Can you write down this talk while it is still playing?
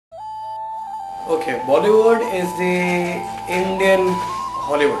Okay, Bollywood is the Indian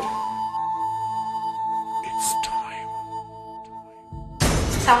Hollywood. It's time.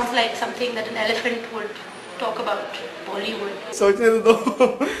 Sounds like something that an elephant would talk about. Bollywood. सोचने तो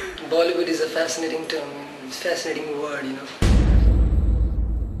Bollywood is a fascinating term, it's a fascinating word, you know.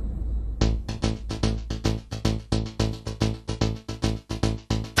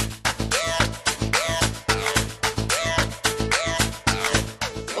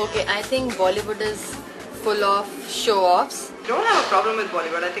 Okay, I think Bollywood is full of show-offs. Don't have a problem with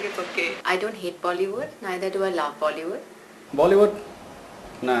Bollywood. I think it's okay. I don't hate Bollywood, neither do I love Bollywood. Bollywood?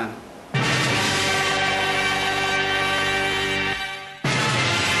 Nah.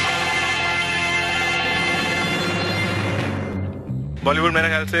 Bollywood मेरे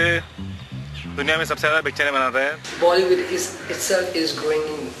ख्याल से दुनिया में सबसे ज़्यादा पिक्चरें बनाता है। Bollywood itself is growing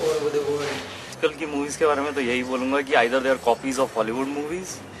all over the world. आजकल की मूवीज के बारे में तो यही बोलूंगा कि either they are copies of Hollywood movies,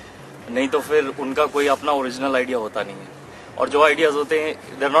 नहीं तो फिर उनका कोई अपना ओरिजिनल आइडिया होता नहीं है, और जो आइडियाज होते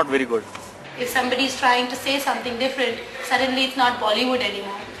हैं they are not very good. If somebody is trying to say something different, suddenly it's not Bollywood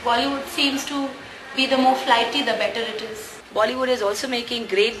anymore. Bollywood seems to be the more flighty, the better it is. Bollywood is also making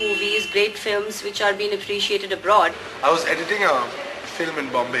great movies, great films which are being appreciated abroad. I was editing a film in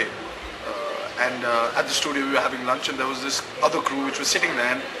Bombay and at the studio we were having lunch and there was this other crew which was sitting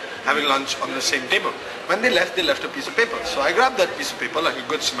there and having lunch on the same table. When they left a piece of paper. So I grabbed that piece of paper like a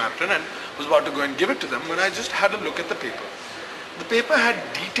good Samaritan and was about to go and give it to them when I just had a look at the paper. The paper had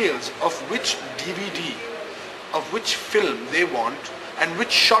details of which DVD, of which film they want and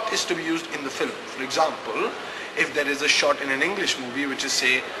which shot is to be used in the film. For example, if there is a shot in an English movie which is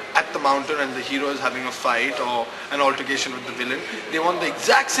say at the mountain and the hero is having a fight or an altercation with the villain, they want the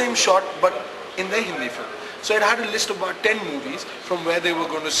exact same shot but in the Hindi film. So it had a list of about 10 movies from where they were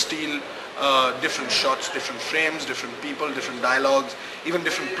going to steal different shots, different frames, different people, different dialogues, even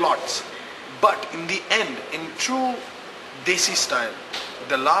different plots. But in the end, in true Desi style,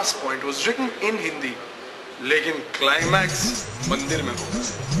 the last point was written in Hindi, लेकिन climax मंदिर में होगा.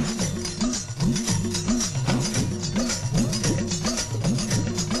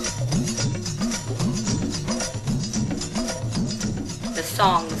 The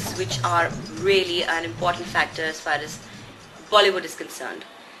songs which are really an important factor as far as Bollywood is concerned.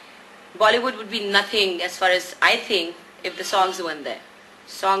 Bollywood would be nothing as far as I think if the songs weren't there.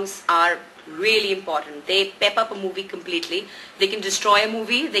 Songs are really important. They pep up a movie completely. They can destroy a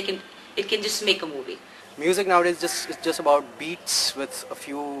movie. It can just make a movie. Music nowadays is just about beats with a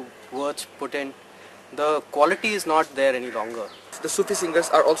few words put in. The quality is not there any longer. The Sufi singers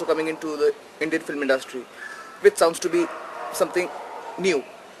are also coming into the Indian film industry, which sounds to be something new.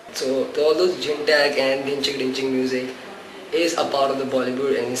 So all those jintak and dinching music is a part of the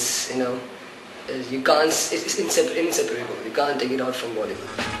Bollywood and it's, you know, you can't, it's inseparable. You can't take it out from Bollywood.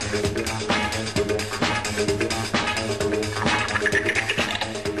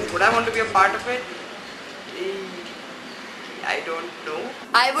 Would I want to be a part of it? I don't know.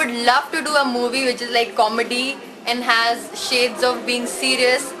 I would love to do a movie which is like comedy and has shades of being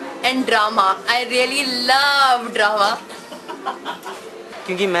serious and drama. I really love drama.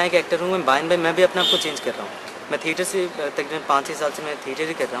 क्योंकि मैं एक actor हूँ, मैं bye and bye मैं भी अपने आप को चेंज कर रहा हूँ. मैं थिएटर से तकरीबन 5-6 साल से मैं थिएटर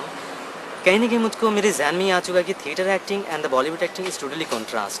ही कर रहा हूँ. कहीं ना कहीं मुझको मेरे जहन में ही आ चुका है कि theatre acting and the Bollywood acting is totally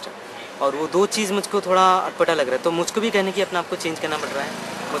contrast, और वो दो चीज़ मुझको थोड़ा अटपटा लग रहा है. तो मुझको भी कहने की अपने आप को चेंज करना पड़ रहा है,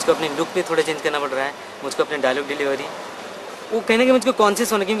 मुझको अपने लुक पे थोड़ा चेंज करना पड़ रहा है, मुझको अपने डायलॉग डिलीवरी वो कहने के मुझको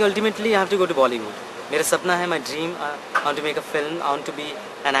कॉन्शियस होना, क्योंकि ultimately I have to go to Bollywood. मेरा सपना है, my dream, I want to make a film, I want to be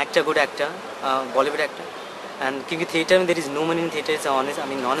an actor, good actor, Bollywood actor. And क्योंकि थिएटर में there is no money in theatre, is honest, I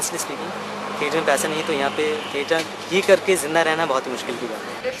mean honestly speaking, theatre में पैसा नहीं, तो यहाँ पे theatre ही करके जिंदा रहना बहुत ही मुश्किल की बात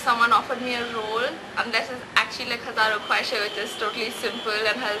है. If someone offered me a role, unless it's actually like Hazaro Khwaishein, which is totally simple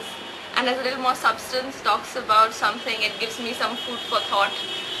and has a little more substance, talks about something, it gives me some food for thought,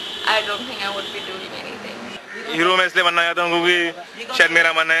 I don't think I would be doing anything. Hero में इसलिए बनना चाहता हूँ क्योंकि शायद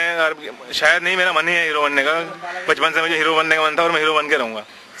मेरा मन है, और शायद नहीं, मेरा मन ही है हीरो बनने का. बचपन से मुझे हीरो बनने का मन था और मैं हीरो बन के रहूँगा.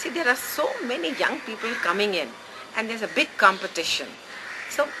 See, there are so many young people coming in and there's a big competition.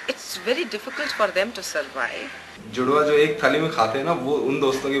 So it's very difficult for them to survive. जुड़वा जो एक थाली में खाते हैं ना, वो उन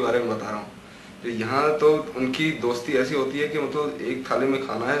दोस्तों के बारे में बता रहा हूँ. तो यहाँ तो उनकी दोस्ती ऐसी होती है कि मतलब एक थाली में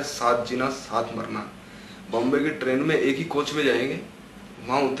खाना है, साथ जीना, साथ मरना. बॉम्बे की ट्रेन में एक ही कोच में जाएंगे,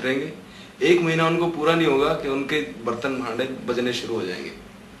 वहाँ उतरेंगे, 1 महीना उनको पूरा नहीं होगा कि उनके बर्तन भांडे बजने शुरू हो जाएंगे.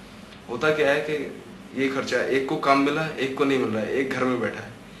 होता क्या है कि ये खर्चा है, एक को काम मिला, एक को नहीं मिल रहा है, एक घर में बैठा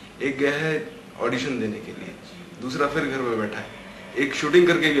है, एक गया है ऑडिशन देने के लिए, दूसरा फिर घर में बैठा है, एक शूटिंग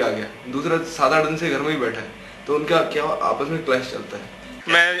करके भी आ गया, दूसरा 7-8 दिन से घर में ही बैठा है. तो उनका क्या आपस में क्लैश चलता है.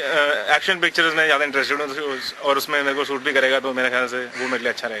 मैं एक्शन पिक्चर्स में ज़्यादा इंटरेस्टेड हूँ और उसमें मेरे को शूट भी करेगा, तो मेरे ख्याल से वो मेरे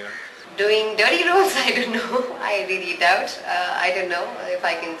लिए अच्छा रहेगा. Doing dirty roles, I don't know. I really doubt. I don't know if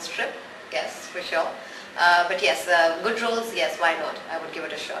I can strip. Yes, for sure. But yes, good roles, yes, why not? I would give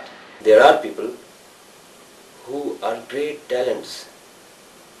it a shot. There are people who are great talents,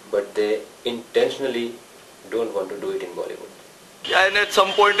 but they intentionally don't want to do it in Bollywood. Yeah, and at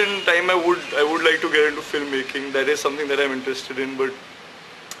some point in time I would like to get into filmmaking. That is something that I'm interested in, but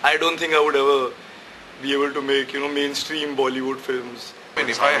I don't think I would ever be able to make, mainstream Bollywood films. I mean,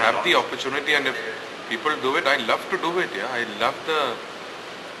 if I have the opportunity and if people do it, I love to do it. Yeah, I love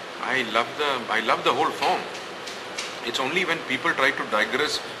the whole form. It's only when people try to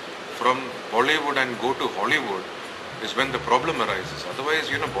digress from Bollywood and go to Hollywood is when the problem arises. Otherwise,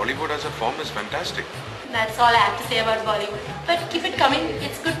 Bollywood as a form is fantastic. That's all I have to say about Bollywood. But keep it coming.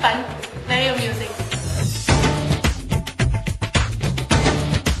 It's good fun. Very amusing.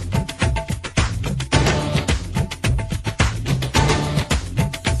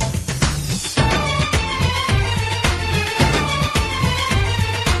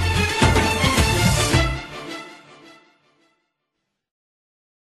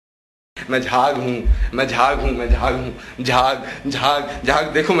 मैं झाग हूँ, मैं झाग हूँ, मैं झाग हूँ, झाग झाग झाग।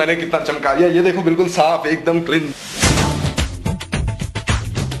 देखो मैंने कितना चमका दिया, ये देखो बिल्कुल साफ एकदम क्लीन।